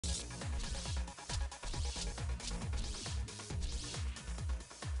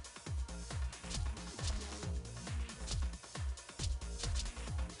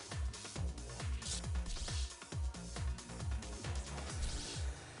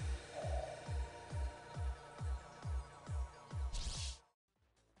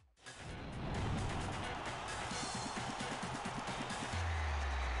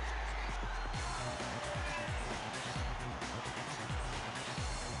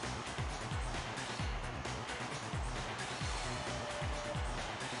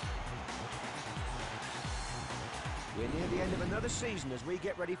We're near the end of another season as we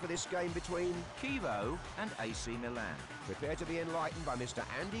get ready for this game between CHIEVO and AC Milan. Prepare to be enlightened by Mr.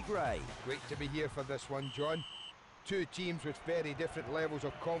 Andy Gray. Great to be here for this one, John. Two teams with very different levels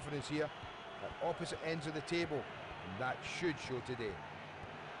of confidence here at opposite ends of the table, and that should show today.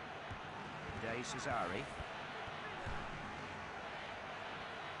 De Cesare.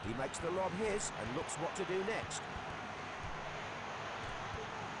 He makes the lob his and looks what to do next.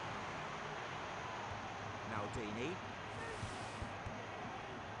 Maldini.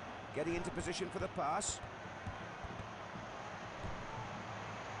 Getting into position for the pass.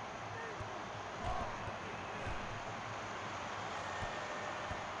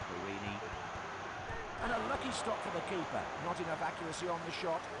 And a lucky stop for the keeper. Not enough accuracy on the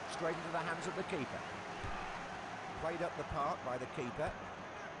shot. Straight into the hands of the keeper. Played up the park by the keeper.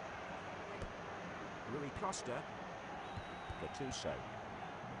 Rui Costa. Gattuso.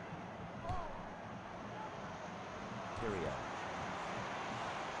 Kyria.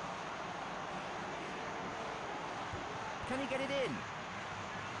 Can he get it in?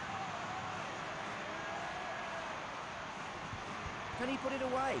 Can he put it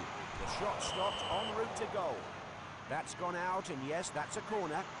away? The shot stopped en route to goal. That's gone out, and yes, that's a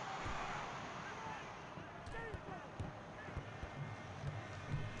corner.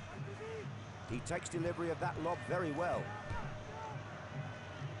 He takes delivery of that lob very well.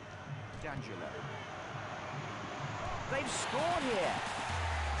 D'Angelo. They've scored here.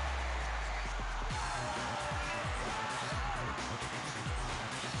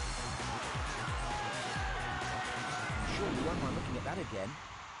 Surely you won't mind looking at that again.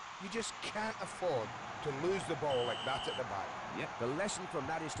 You just can't afford to lose the ball like that at the back. Yep, the lesson from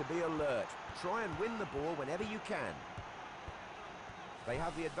that is to be alert. Try and win the ball whenever you can. They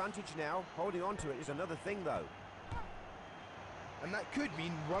have the advantage now. Holding on to it is another thing, though. And that could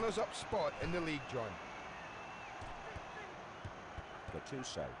mean runners-up spot in the league, John.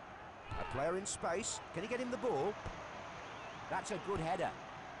 Gattuso. A player in space. Can he get him the ball? That's a good header.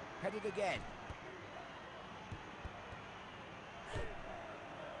 Headed again.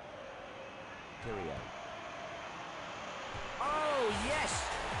 Kyria. Oh, yes!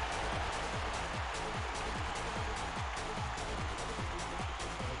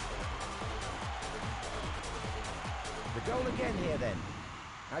 The goal again here then.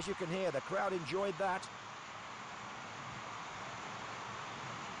 As you can hear, the crowd enjoyed that.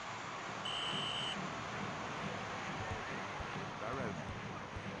 VERONA.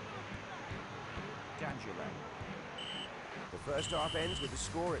 D'Angelo. The first half ends with the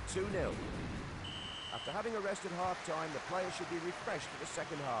score at 2-0. After having a rest at half-time, the players should be refreshed for the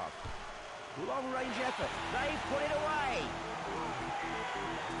second half. Long-range effort. They put it away!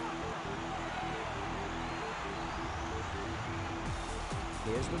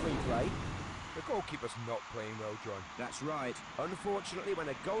 Here's the replay. The goalkeeper's not playing well, John. That's right. Unfortunately, when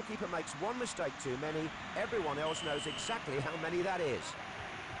a goalkeeper makes one mistake too many, everyone else knows exactly how many that is.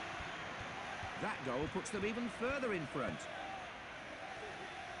 That goal puts them even further in front.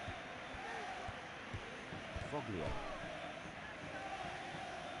 Foglio.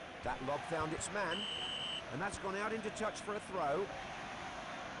 That lob found its man, and that's gone out into touch for a throw.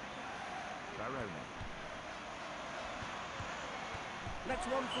 VERONA. Lets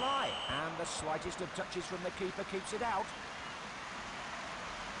one fly, and the slightest of touches from the keeper keeps it out.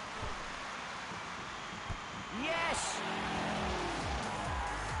 Yes!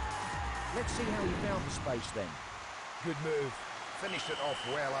 Let's see how he found the space then. Good move. Finished it off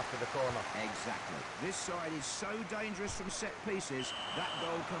well after the corner. Exactly. This side is so dangerous from set pieces, that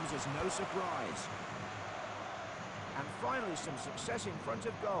goal comes as no surprise. And finally some success in front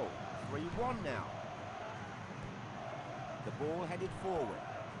of goal. 3-1 now. The ball headed forward.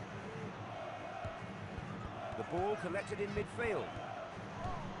 The ball collected in midfield.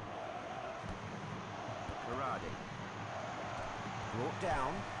 Berardi. Brought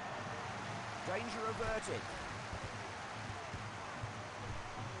down. Danger averted.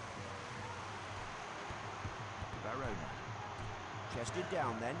 VERONA. Chested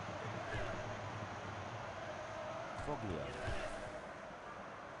down then. Foglio.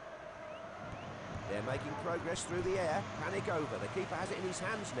 They're making progress through the air. Panic over. The keeper has it in his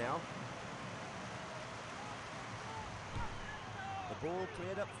hands now. The ball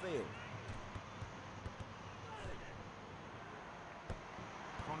cleared upfield.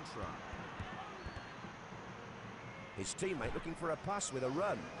 Contra. His teammate looking for a pass with a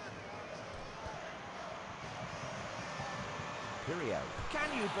run. Kyria.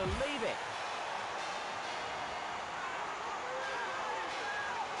 Can you believe it?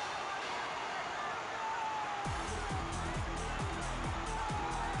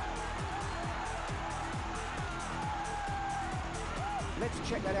 Let's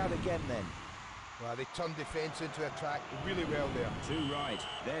check that out again then. Well, they turned defence into attack really well there. Too right.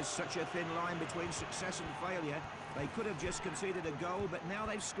 There's such a thin line between success and failure. They could have just conceded a goal, but now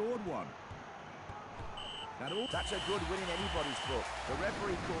they've scored one. That's a good win in anybody's book. The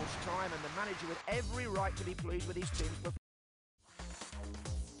referee calls time and the manager with every right to be pleased with his team's performance.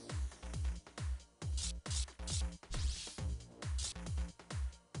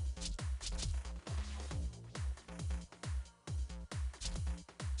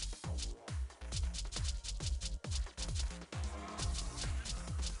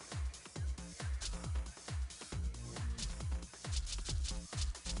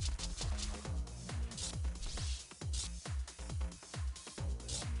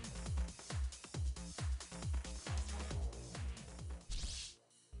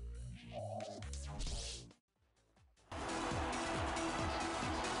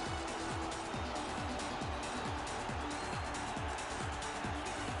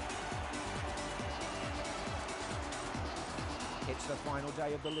 It's the final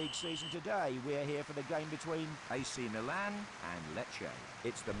day of the league season today. We're here for the game between AC Milan and Lecce.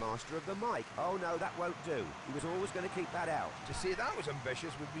 It's the master of the mic. Oh no, that won't do. He was always going to keep that out. To say that was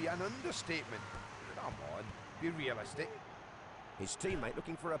ambitious would be an understatement. Come on, be realistic. His teammate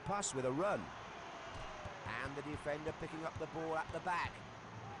looking for a pass with a run. And the defender picking up the ball at the back.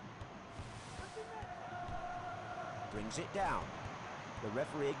 Brings it down. The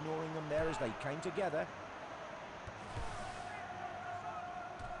referee ignoring them there as they came together.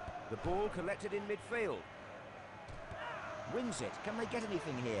 The ball collected in midfield. Wins it. Can they get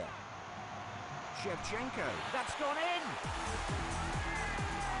anything here? Shevchenko. That's gone in!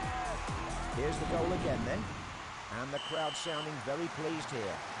 Here's the goal again then. And the crowd sounding very pleased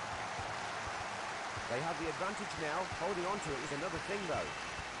here. They have the advantage now. Holding on to it is another thing though.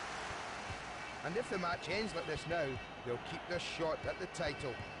 And if the match ends like this now, they'll keep their shot at the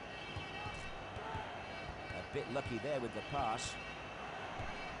title. A bit lucky there with the pass.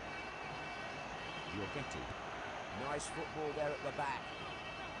 Giorgetti. Nice football there at the back.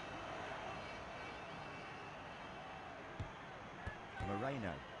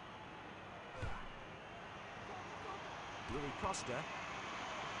 Moreno. Rui Costa.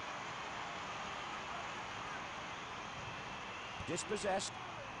 Dispossessed.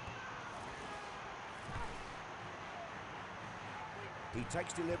 He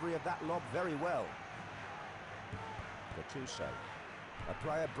takes delivery of that lob very well. Gattuso. A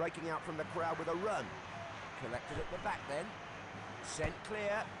player breaking out from the crowd with a run. Collected at the back then. Sent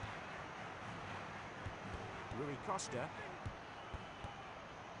clear. Rui Costa.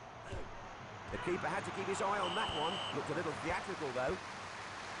 The keeper had to keep his eye on that one. Looked a little theatrical though.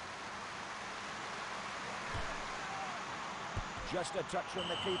 Just a touch from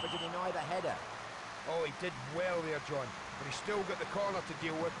the keeper to deny the header. Oh, he did well there, John, but he's still got the corner to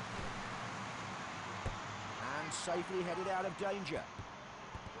deal with. And safely headed out of danger.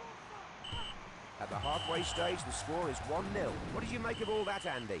 At the halfway stage, the score is 1-0. What did you make of all that,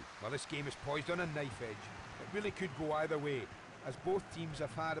 Andy? Well, this game is poised on a knife edge. It really could go either way, as both teams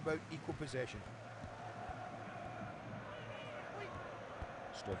have had about equal possession.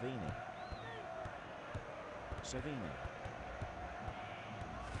 Slovini. Savini.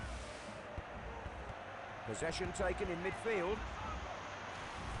 Possession taken in midfield.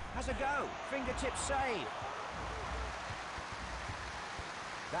 Has a go. Fingertip save.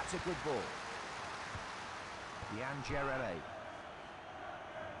 That's a good ball. Giangerelli.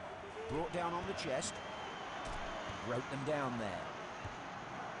 Brought down on the chest. Broke them down there.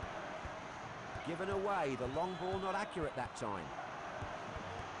 Given away. The long ball not accurate that time.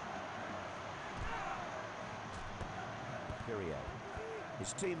 Pirio.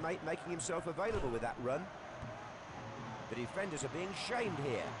 His teammate making himself available with that run. The defenders are being shamed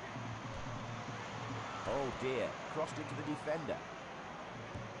here. Oh dear, crossed into the defender.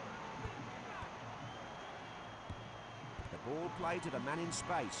 The ball played to the man in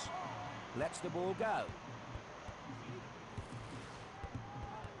space. Lets the ball go.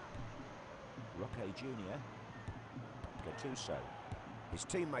 Roque Jr. Gattuso. His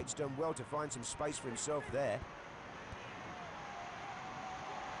teammate's done well to find some space for himself there.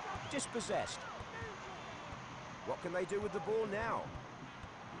 Dispossessed. What can they do with the ball now?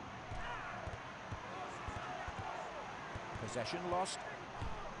 Possession lost.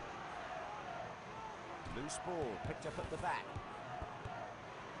 Loose ball picked up at the back.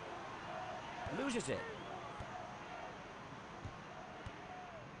 Loses it.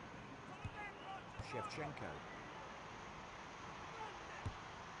 Shevchenko.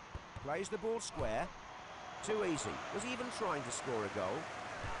 Plays the ball square. Too easy. Was he even trying to score a goal?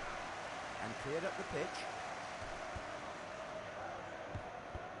 And cleared up the pitch.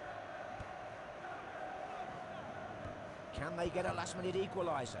 Can they get a last-minute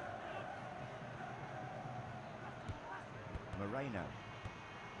equaliser? Moreno.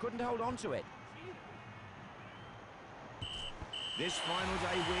 Couldn't hold on to it. This final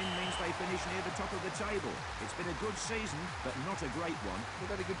day win means they finish near the top of the table. It's been a good season, but not a great one.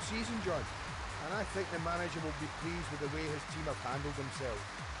 They've had a good season, John. And I think the manager will be pleased with the way his team have handled themselves.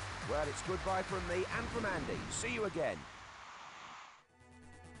 Well, it's goodbye from me and from Andy. See you again.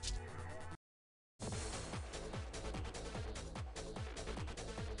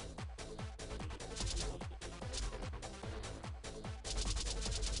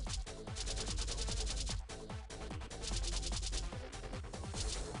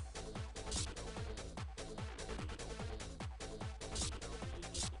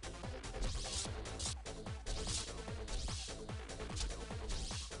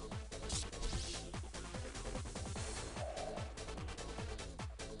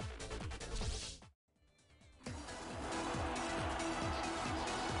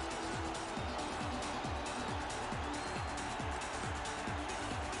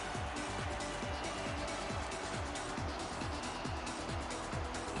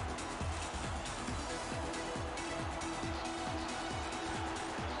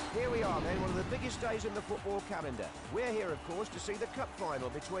 Here we are then, one of the biggest days in the football calendar. We're here, of course, to see the cup final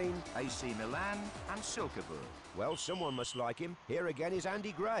between AC Milan and SILKEBORG. well, someone must like him. Here again is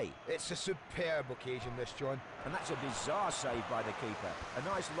Andy Gray. It's a superb occasion, this, John. And that's a bizarre save by the keeper. A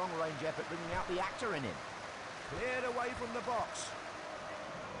nice long-range effort bringing out the actor in him. Cleared away from the box.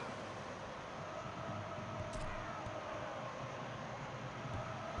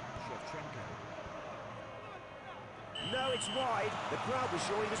 Shevchenko. No, it's wide. The crowd was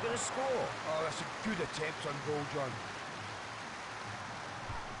sure he was going to score. Oh, that's a good attempt on goal, John.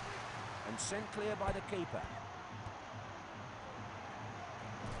 And sent clear by the keeper.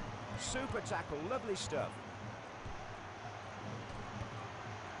 Super tackle, lovely stuff.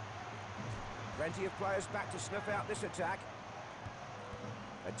 Plenty of players back to snuff out this attack.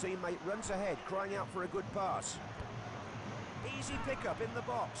 A teammate runs ahead, crying out for a good pass. Easy pickup in the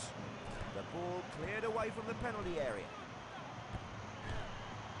box. The ball cleared away from the penalty area.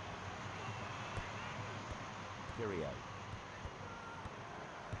 Curio.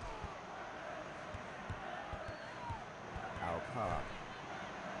 Alcar.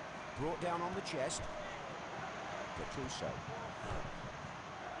 Brought down on the chest. Gattuso.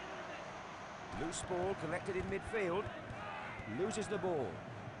 Loose ball collected in midfield. Loses the ball.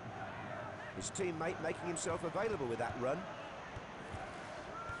 His teammate making himself available with that run.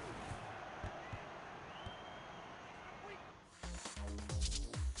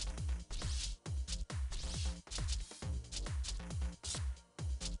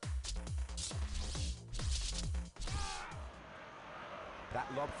 That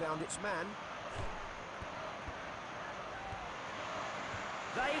lob found its man.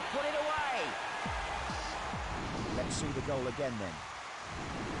 They put it away! Let's see the goal again then.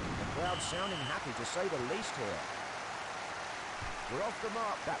 The crowd sounding happy to say the least here. We're off the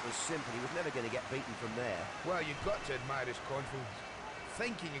mark. That was simple. He was never going to get beaten from there. Well, you've got to admire his confidence.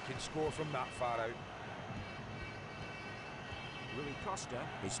 Thinking he can score from that far out. Rui Costa,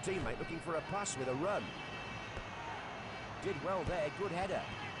 his teammate looking for a pass with a run. Did well there, good header.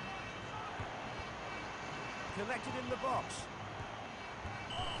 Collected in the box.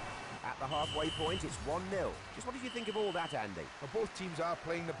 At the halfway point, it's 1-0. Just what did you think of all that, Andy? Well, both teams are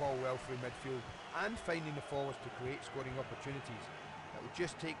playing the ball well through midfield and finding the forwards to create scoring opportunities. It will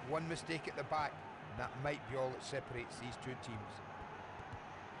just take one mistake at the back, and that might be all that separates these two teams.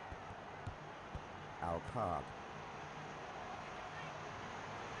 Alcar.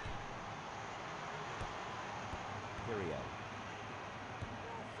 Curio.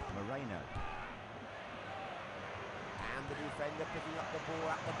 Moreno. And the defender picking up the ball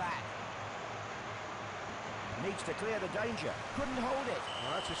at the back. Needs to clear the danger. Couldn't hold it.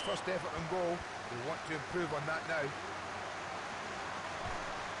 Well, that's his first effort on goal. They want to improve on that now.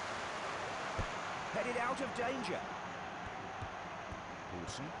 Headed out of danger.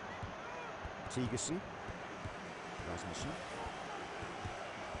 Paulsen. Tigerson. Rasmussen.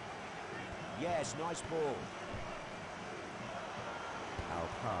 Yes, nice ball.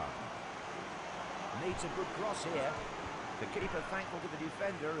 Alcar. Needs a good cross here. The keeper thankful to the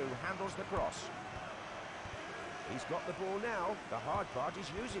defender who handles the cross. He's got the ball now. The hard part is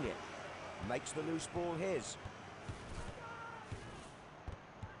using it. Makes the loose ball his.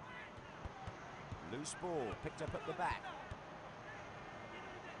 Loose ball picked up at the back.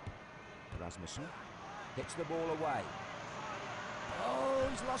 Rasmussen. Hits the ball away. Oh,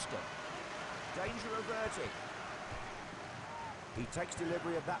 he's lost it. Danger averted. He takes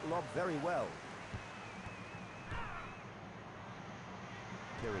delivery of that lob very well.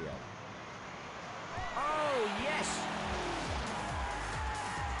 period. Oh, yes!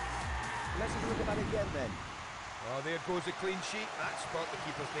 Let's have a look at that again then. Oh, there goes a clean sheet. That's spot the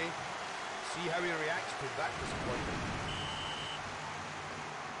keeper's day. See how he reacts to that disappointment.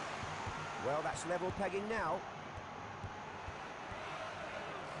 Well, that's level pegging now.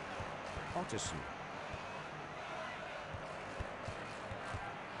 Otterson.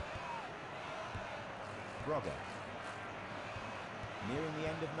 Brogger. Nearing the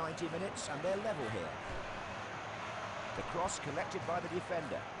end of 90 minutes and they're level here. The cross collected by the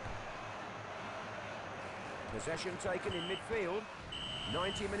defender. Possession taken in midfield.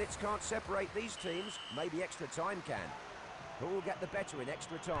 90 minutes can't separate these teams. Maybe extra time can. Who will get the better in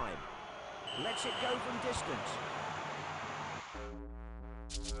extra time? Lets it go from distance.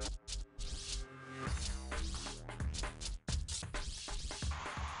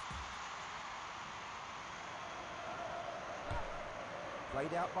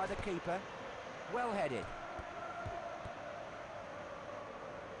 Played out by the keeper. Well headed.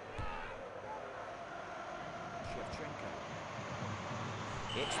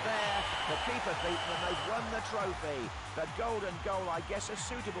 It's there. The keeper beat them. They've won the trophy. The golden goal, I guess, a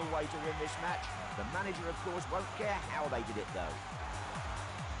suitable way to win this match. The manager, of course, won't care how they did it, though.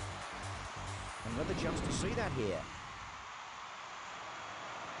 Another chance to see that here.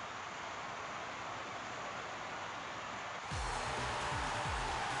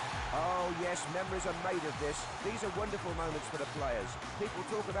 Oh, yes, memories are made of this. These are wonderful moments for the players. People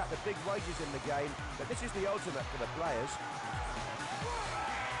talk about the big wages in the game, but this is the ultimate for the players.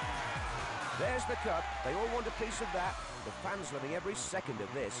 There's the cup. They all want a piece of that. The fans loving every second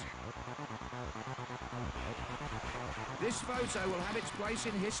of this. This photo will have its place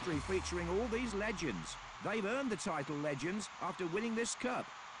in history, featuring all these legends. They've earned the title legends after winning this cup.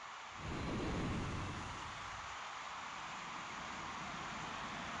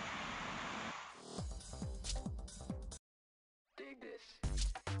 Dig this.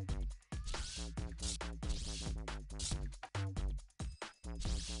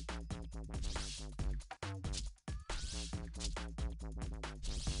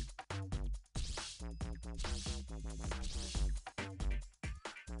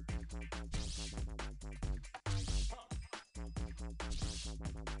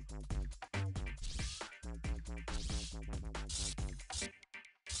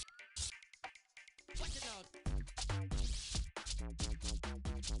 Watch it out.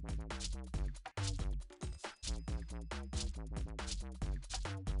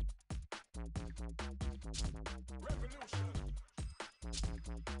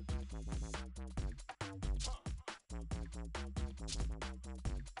 Revolution.